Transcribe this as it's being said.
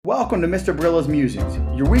Welcome to Mr. Brilla's Musings,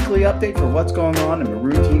 your weekly update for what's going on in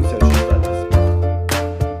Maroon Team Social Studies.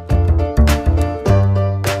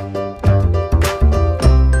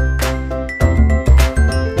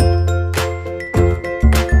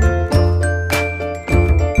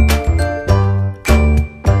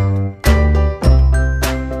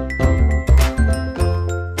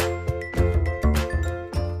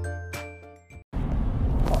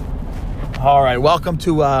 All right, welcome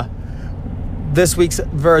to this week's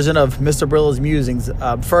version of Mr. Brilla's Musings.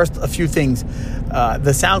 First, a few things.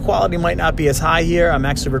 The sound quality might not be as high here. I'm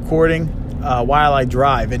actually recording while I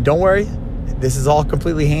drive. And don't worry, this is all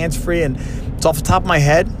completely hands-free and it's off the top of my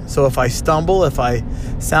head. So if I stumble, if I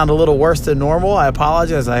sound a little worse than normal, I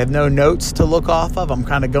apologize. I have no notes to look off of. I'm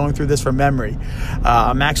kind of going through this from memory.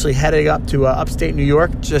 I'm actually heading up to upstate New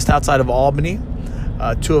York, just outside of Albany.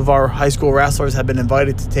 Two of our high school wrestlers have been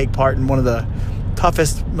invited to take part in one of the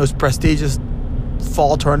toughest, most prestigious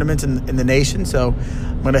fall tournaments in the nation. So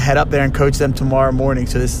I'm going to head up there and coach them tomorrow morning.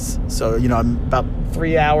 I'm about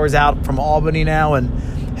 3 hours out from Albany now and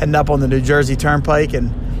heading up on the New Jersey Turnpike,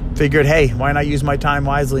 and figured, hey, why not use my time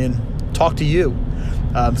wisely and talk to you?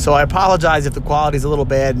 So I apologize if the quality is a little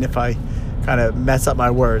bad and if I kind of mess up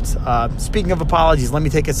my words. Speaking of apologies, let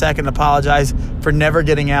me take a second and apologize for never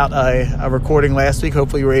getting out a recording last week.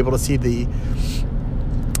 Hopefully you were able to see the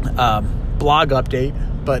blog update,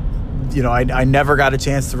 but I never got a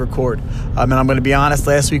chance to record. And I'm going to be honest,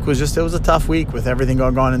 last week was a tough week with everything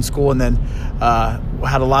going on in school, and then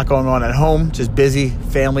had a lot going on at home, just busy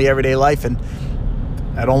family, everyday life, and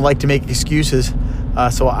I don't like to make excuses.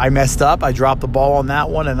 So I messed up. I dropped the ball on that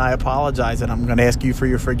one, and I apologize, and I'm going to ask you for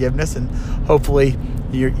your forgiveness, and hopefully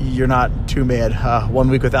you're not too mad. 1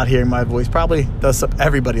 week without hearing my voice probably does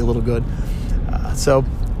everybody a little good. So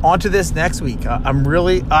on to this next week. Not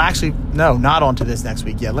on to this next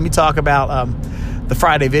week yet. Let me talk about the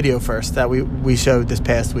Friday video first that we showed this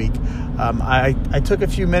past week. I took a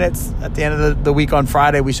few minutes at the end of the week on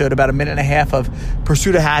Friday. We showed about a minute and a half of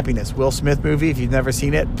Pursuit of Happiness, Will Smith movie. If you've never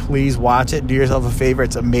seen it, please watch it. Do yourself a favor.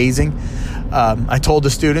 It's amazing. I told the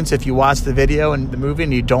students, if you watch the video and the movie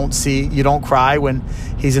and you don't cry when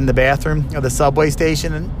he's in the bathroom of the subway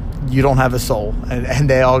station, and you don't have a soul. And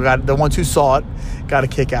they all got, the ones who saw it got a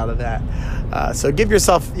kick out of that. So give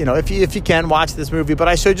yourself, if you can, watch this movie. But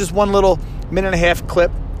I showed just one little minute and a half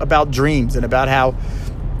clip about dreams and about how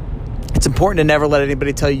it's important to never let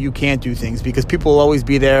anybody tell you can't do things, because people will always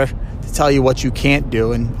be there to tell you what you can't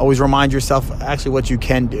do, and always remind yourself actually what you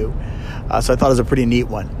can do. So I thought it was a pretty neat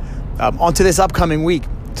one. On to this upcoming week.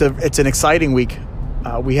 It's an exciting week.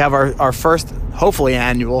 We have our first, hopefully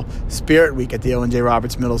annual, Spirit Week at the Owen J.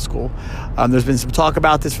 Roberts Middle School. There's been some talk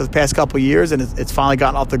about this for the past couple of years, and it's finally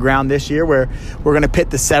gotten off the ground this year, where we're going to pit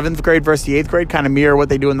the 7th grade versus the 8th grade, kind of mirror what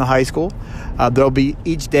they do in the high school.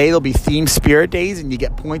 Each day there'll be themed Spirit Days, and you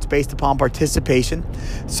get points based upon participation.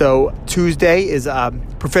 So Tuesday is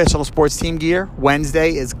professional sports team gear.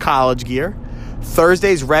 Wednesday is college gear.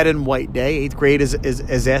 Thursday's red and white day. 8th grade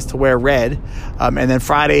is asked to wear red. And then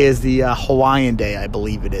Friday is the Hawaiian day, I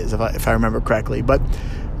believe it is, if I remember correctly. But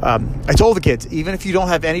I told the kids, even if you don't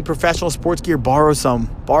have any professional sports gear, borrow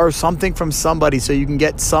something from somebody so you can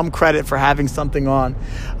get some credit for having something on.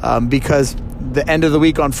 Because the end of the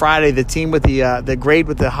week on Friday, the team with the grade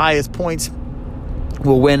with the highest points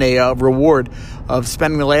will win a reward of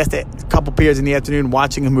spending the last couple periods in the afternoon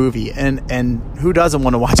watching a movie. And who doesn't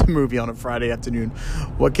want to watch a movie on a Friday afternoon?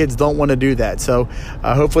 What kids don't want to do that? So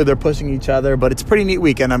hopefully they're pushing each other. But it's a pretty neat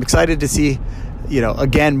week, and I'm excited to see,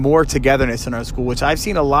 again, more togetherness in our school, which I've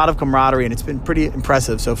seen a lot of camaraderie, and it's been pretty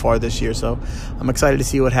impressive so far this year. So I'm excited to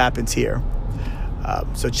see what happens here.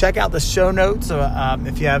 So check out the show notes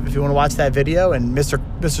if you want to watch that video, and Mr.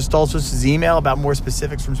 Stoltz's email about more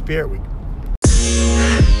specifics from Spirit Week.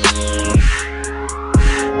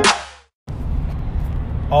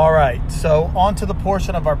 All right, so on to the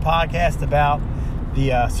portion of our podcast about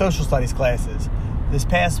the social studies classes. This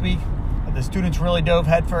past week, the students really dove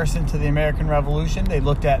headfirst into the American Revolution. They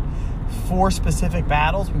looked at 4 specific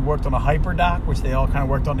battles. We worked on a hyperdoc, which they all kind of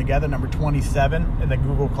worked on together, number 27 in the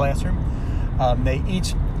Google Classroom. They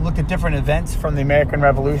each looked at different events from the American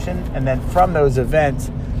Revolution, and then from those events,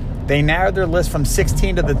 they narrowed their list from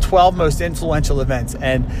 16 to the 12 most influential events.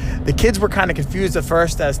 And the kids were kind of confused at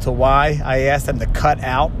first as to why I asked them to cut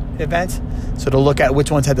out events, so to look at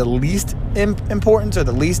which ones had the least importance or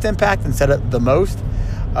the least impact instead of the most.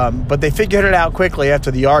 But they figured it out quickly after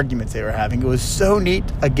the arguments they were having. It was so neat,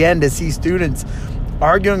 again, to see students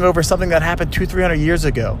arguing over something that happened 200-300 years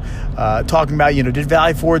ago. Talking about, did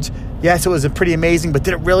Valley Forge, yes, it was pretty amazing, but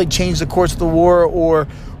did it really change the course of the war? Or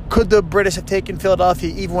Could the British have taken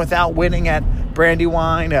Philadelphia even without winning at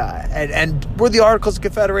Brandywine? And were the Articles of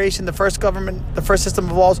Confederation, the first government, the first system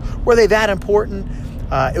of laws, were they that important?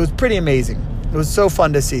 It was pretty amazing. It was so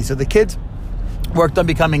fun to see. So the kids worked on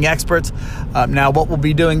becoming experts. Now, what we'll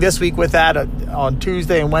be doing this week with that on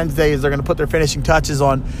Tuesday and Wednesday is they're going to put their finishing touches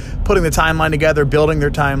on putting the timeline together, building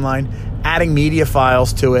their timeline, adding media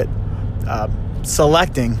files to it,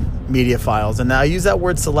 selecting media files. And I use that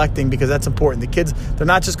word selecting because that's important. The kids, they're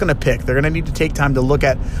not just going to pick. They're going to need to take time to look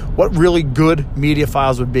at what really good media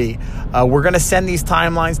files would be. We're going to send these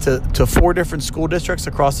timelines to 4 different school districts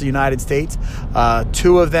across the United States.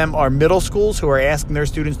 2 of them are middle schools who are asking their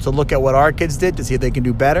students to look at what our kids did to see if they can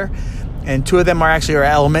do better. And 2 of them are actually our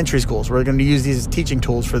elementary schools. We're going to use these as teaching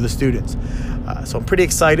tools for the students. So I'm pretty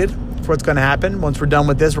excited for what's going to happen. Once we're done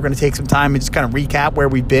with this, we're going to take some time and just kind of recap where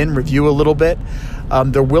we've been, review a little bit.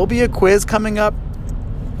 There will be a quiz coming up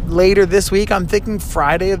later this week. I'm thinking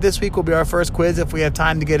Friday of this week will be our first quiz if we have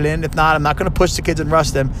time to get it in. If not, I'm not going to push the kids and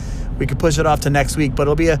rush them. We could push it off to next week, but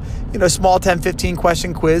it'll be a small 10-15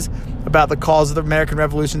 question quiz about the cause of the American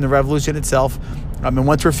Revolution, the revolution itself. And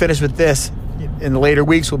once we're finished with this, in the later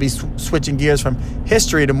weeks, we'll be switching gears from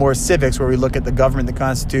history to more civics, where we look at the government, the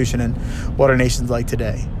Constitution, and what our nation's like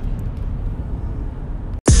today.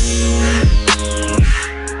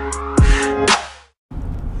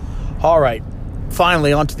 All right,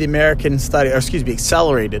 finally onto the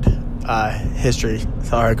accelerated history.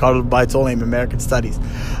 Sorry, I called it by its own name, American Studies.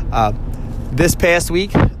 This past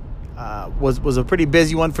week was a pretty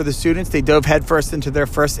busy one for the students. They dove headfirst into their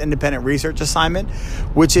first independent research assignment,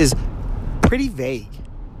 which is pretty vague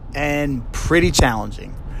and pretty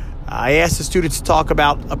challenging. I asked the students to talk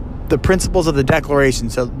about the principles of the Declaration,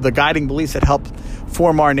 so the guiding beliefs that helped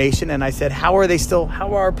form our nation. And I said, how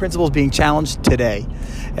are our principles being challenged today?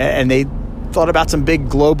 And they thought about some big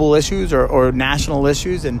global issues or national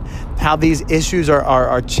issues and how these issues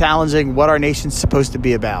are challenging what our nation's supposed to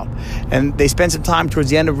be about. And they spent some time towards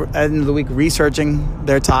the end of the week researching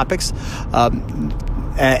their topics.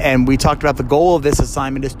 And we talked about the goal of this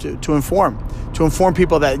assignment is to inform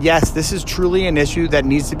people that, yes, this is truly an issue that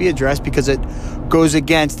needs to be addressed because it goes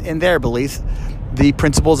against, in their belief, the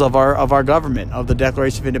principles of our government, of the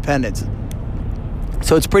Declaration of Independence.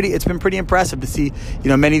 So it's been pretty impressive to see,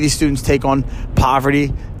 many of these students take on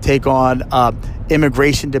poverty, take on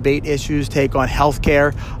immigration debate issues, take on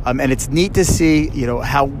healthcare, and it's neat to see,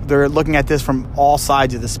 how they're looking at this from all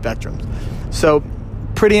sides of the spectrum. So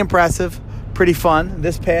pretty impressive. Pretty fun.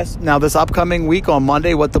 This upcoming week on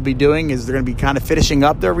Monday, what they'll be doing is they're going to be kind of finishing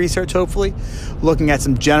up their research, hopefully, looking at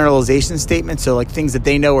some generalization statements, so like things that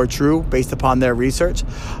they know are true based upon their research.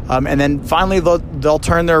 And then finally, they'll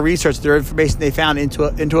turn their research, their information they found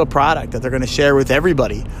into a product that they're going to share with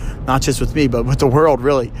everybody, not just with me, but with the world,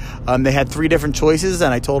 really. They had 3 different choices,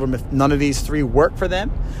 and I told them if none of these 3 work for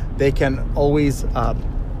them, they can always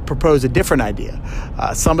propose a different idea.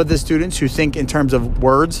 Some of the students who think in terms of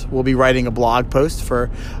words will be writing a blog post for,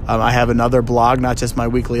 I have another blog, not just my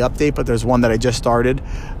weekly update, but there's one that I just started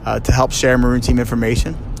to help share Maroon Team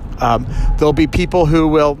information. There'll be people who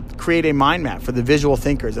will create a mind map for the visual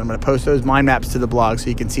thinkers. I'm going to post those mind maps to the blog so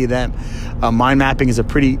you can see them. Mind mapping is a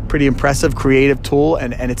pretty impressive, creative tool,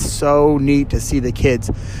 and it's so neat to see the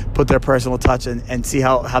kids put their personal touch and see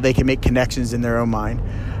how they can make connections in their own mind.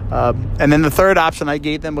 And then the third option I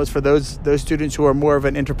gave them was for those students who are more of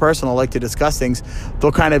an interpersonal, like to discuss things.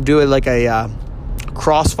 They'll kind of do it like a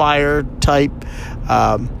crossfire type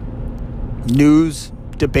news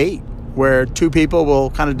debate where 2 people will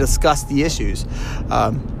kind of discuss the issues.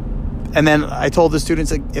 And then I told the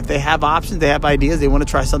students, like, if they have options, they have ideas, they want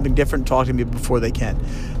to try something different, talk to me before they can.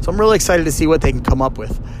 So I'm really excited to see what they can come up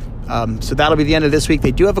with. So that'll be the end of this week.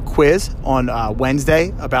 They do have a quiz on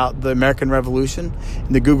Wednesday about the American Revolution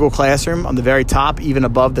in the Google Classroom. On the very top, even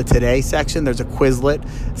above the Today section, there's a Quizlet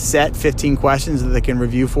set, 15 questions that they can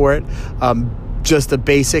review for it. Just the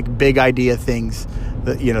basic big idea things,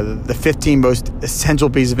 the 15 most essential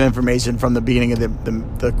pieces of information from the beginning of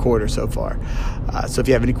the quarter so far. So if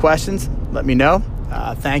you have any questions, let me know.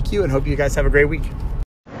 Thank you, and hope you guys have a great week.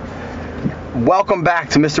 Welcome back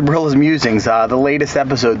to Mr. Barilla's Musings, the latest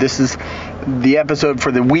episode. This is the episode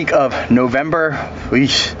for the week of November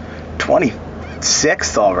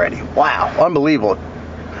 26th already. Wow, unbelievable.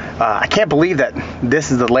 I can't believe that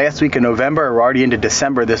this is the last week of November. We're already into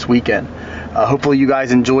December this weekend. Hopefully you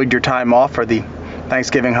guys enjoyed your time off for the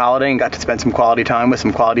Thanksgiving holiday and got to spend some quality time with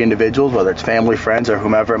some quality individuals, whether it's family, friends, or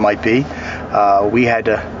whomever it might be.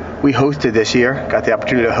 We hosted this year, got the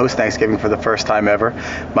opportunity to host Thanksgiving for the first time ever.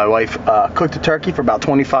 My wife cooked a turkey for about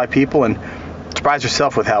 25 people and surprised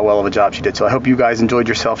herself with how well of a job she did. So I hope you guys enjoyed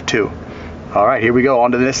yourself too. All right, here we go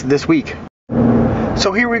on to this week.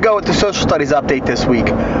 So here we go with the social studies update this week.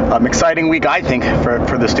 Exciting week, I think,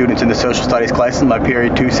 for the students in the social studies classes, my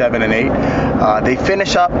period 2, 7, and 8.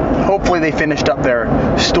 Hopefully they finished up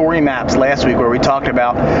their story maps last week, where we talked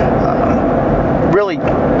about really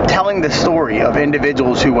telling the story of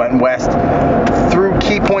individuals who went west through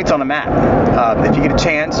key points on a map. If you get a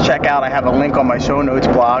chance, check out, I have a link on my show notes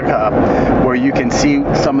blog where you can see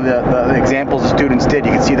some of the examples the students did.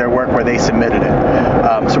 You can see their work where they submitted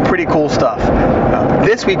it. Some pretty cool stuff.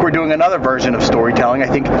 This week we're doing another version of storytelling. I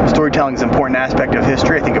think storytelling is an important aspect of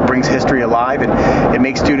history. I think it brings history alive, and it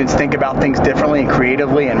makes students think about things differently and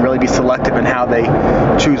creatively, and really be selective in how they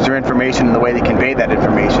choose their information and the way they convey that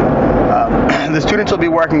information. The students will be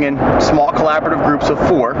working in small collaborative groups of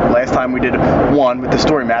 4. Last time we did 1 with the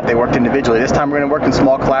story map. They worked individually. This time we're going to work in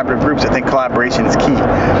small collaborative groups. I think collaboration is key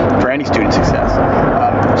for any student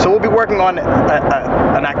success. So we'll be working on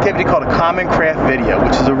an activity called a Common Craft video,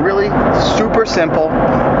 which is a really super simple,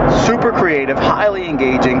 super creative, highly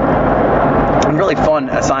engaging, and really fun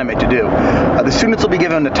assignment to do. The students will be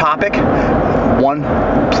given a topic, one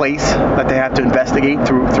place that they have to investigate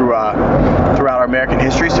throughout our American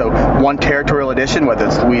history. So one territorial edition, whether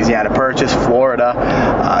it's Louisiana Purchase, Florida,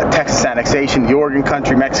 Texas annexation, the Oregon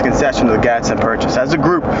Country, Mexican cession, or the Gadsden Purchase. As a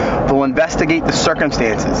group, they'll investigate the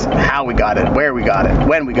circumstances, how we got it, where we got it,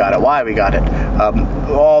 when we got it, why we got it,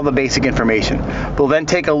 all the basic information. They'll then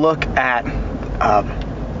take a look at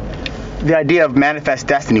the idea of manifest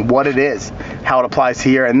destiny, what it is, how it applies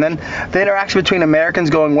here, and then the interaction between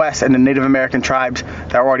Americans going west and the Native American tribes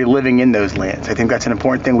that are already living in those lands. I think that's an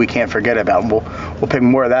important thing we can't forget about, and we'll pick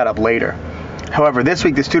more of that up later. However, this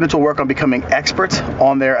week the students will work on becoming experts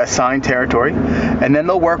on their assigned territory, and then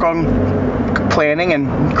they'll work on planning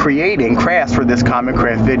and creating crafts for this Common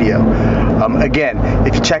Craft video. Again,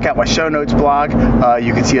 if you check out my show notes blog,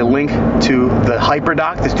 you can see a link to the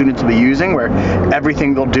hyperdoc the students will be using, where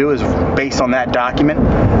everything they'll do is based on that document.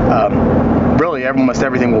 Really, almost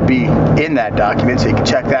everything will be in that document, so you can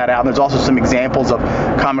check that out. And there's also some examples of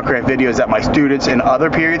Common Craft videos that my students in other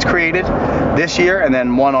periods created this year, and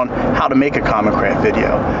then one on how to make a Common Craft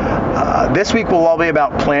video. This week will all be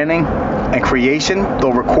about planning and creation.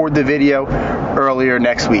 They'll record the video earlier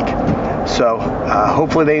next week. So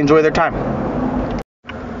hopefully they enjoy their time.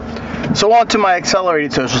 So on to my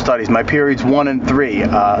accelerated social studies, my periods 1 and 3,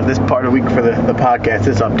 this part of the week for the podcast,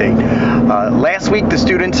 this update. Last week the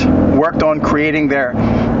students worked on creating their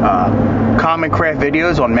Common Craft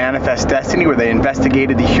videos on Manifest Destiny, where they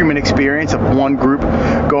investigated the human experience of one group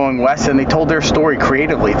going west, and they told their story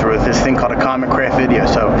creatively through this thing called a Common Craft video.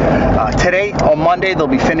 So today, on Monday, they'll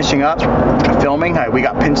be finishing up filming. We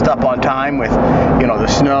got pinched up on time with the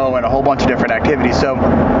snow and a whole bunch of different activities. So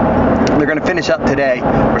they're going to finish up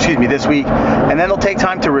this week, and then they'll take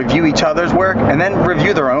time to review each other's work and then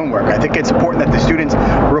review their own work. I think it's important that the students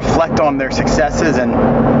reflect on their successes and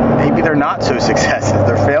maybe they're not so successes,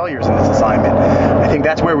 their failures in this assignment. I think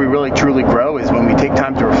that's where we really truly grow, is when we take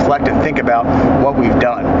time to reflect and think about what we've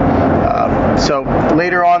done. So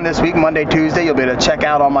later on this week, Monday, Tuesday, you'll be able to check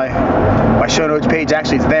out on my show notes page.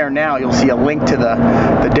 Actually, it's there now. You'll see a link to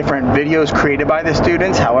the different videos created by the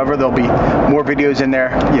students. However, there'll be more videos in there,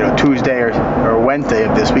 Tuesday or Wednesday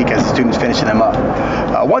of this week as the students finishing them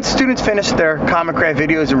up. Once the students finish their Common Craft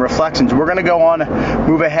videos and reflections, we're going to go on,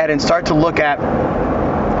 move ahead, and start to look at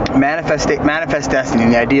Manifest Destiny,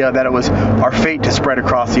 and the idea that it was our fate to spread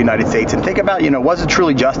across the United States, and think about, was it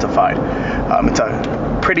truly justified? It's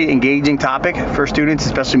a pretty engaging topic for students,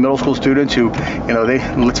 especially middle school students who,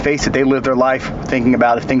 let's face it, they live their life thinking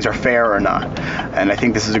about if things are fair or not. And I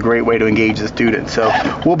think this is a great way to engage the students. So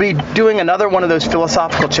we'll be doing another one of those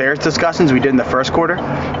philosophical chairs discussions we did in the first quarter,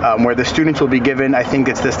 where the students will be given, I think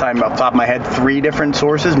it's this time off the top of my head, 3 different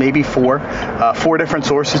sources, maybe 4 different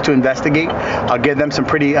sources to investigate. I'll give them some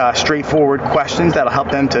pretty straightforward questions that'll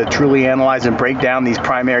help them to truly analyze and break down these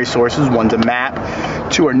primary sources. One's a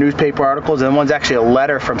map, 2 are newspaper articles, and one's actually a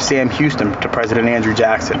letter from Sam Houston to President Andrew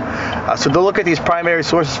Jackson. So they'll look at these primary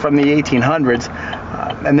sources from the 1800s,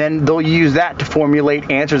 and then they'll use that to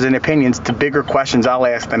formulate answers and opinions to bigger questions I'll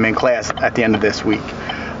ask them in class at the end of this week.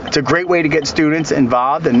 It's a great way to get students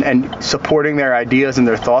involved and supporting their ideas and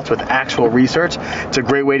their thoughts with actual research. It's a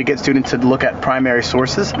great way to get students to look at primary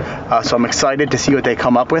sources. So I'm excited to see what they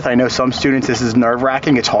come up with. I know some students, this is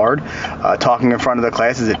nerve-wracking. It's hard. Talking in front of the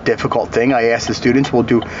class is a difficult thing. I ask the students, we'll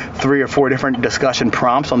do 3 or 4 different discussion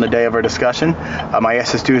prompts on the day of our discussion. I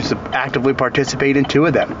ask the students to actively participate in 2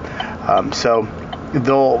 of them. So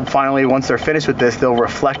they'll finally, once they're finished with this, they'll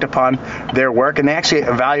reflect upon their work, and they actually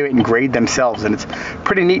evaluate and grade themselves. And it's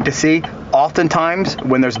pretty neat to see. Oftentimes,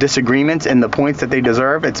 when there's disagreements in the points that they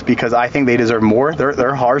deserve, it's because I think they deserve more.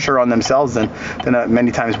 They're harsher on themselves than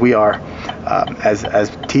many times we are as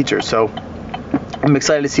teachers. So I'm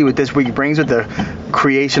excited to see what this week brings with the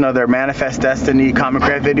creation of their Manifest Destiny Common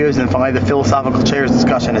Craft videos, and finally the philosophical chairs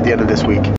discussion at the end of this week.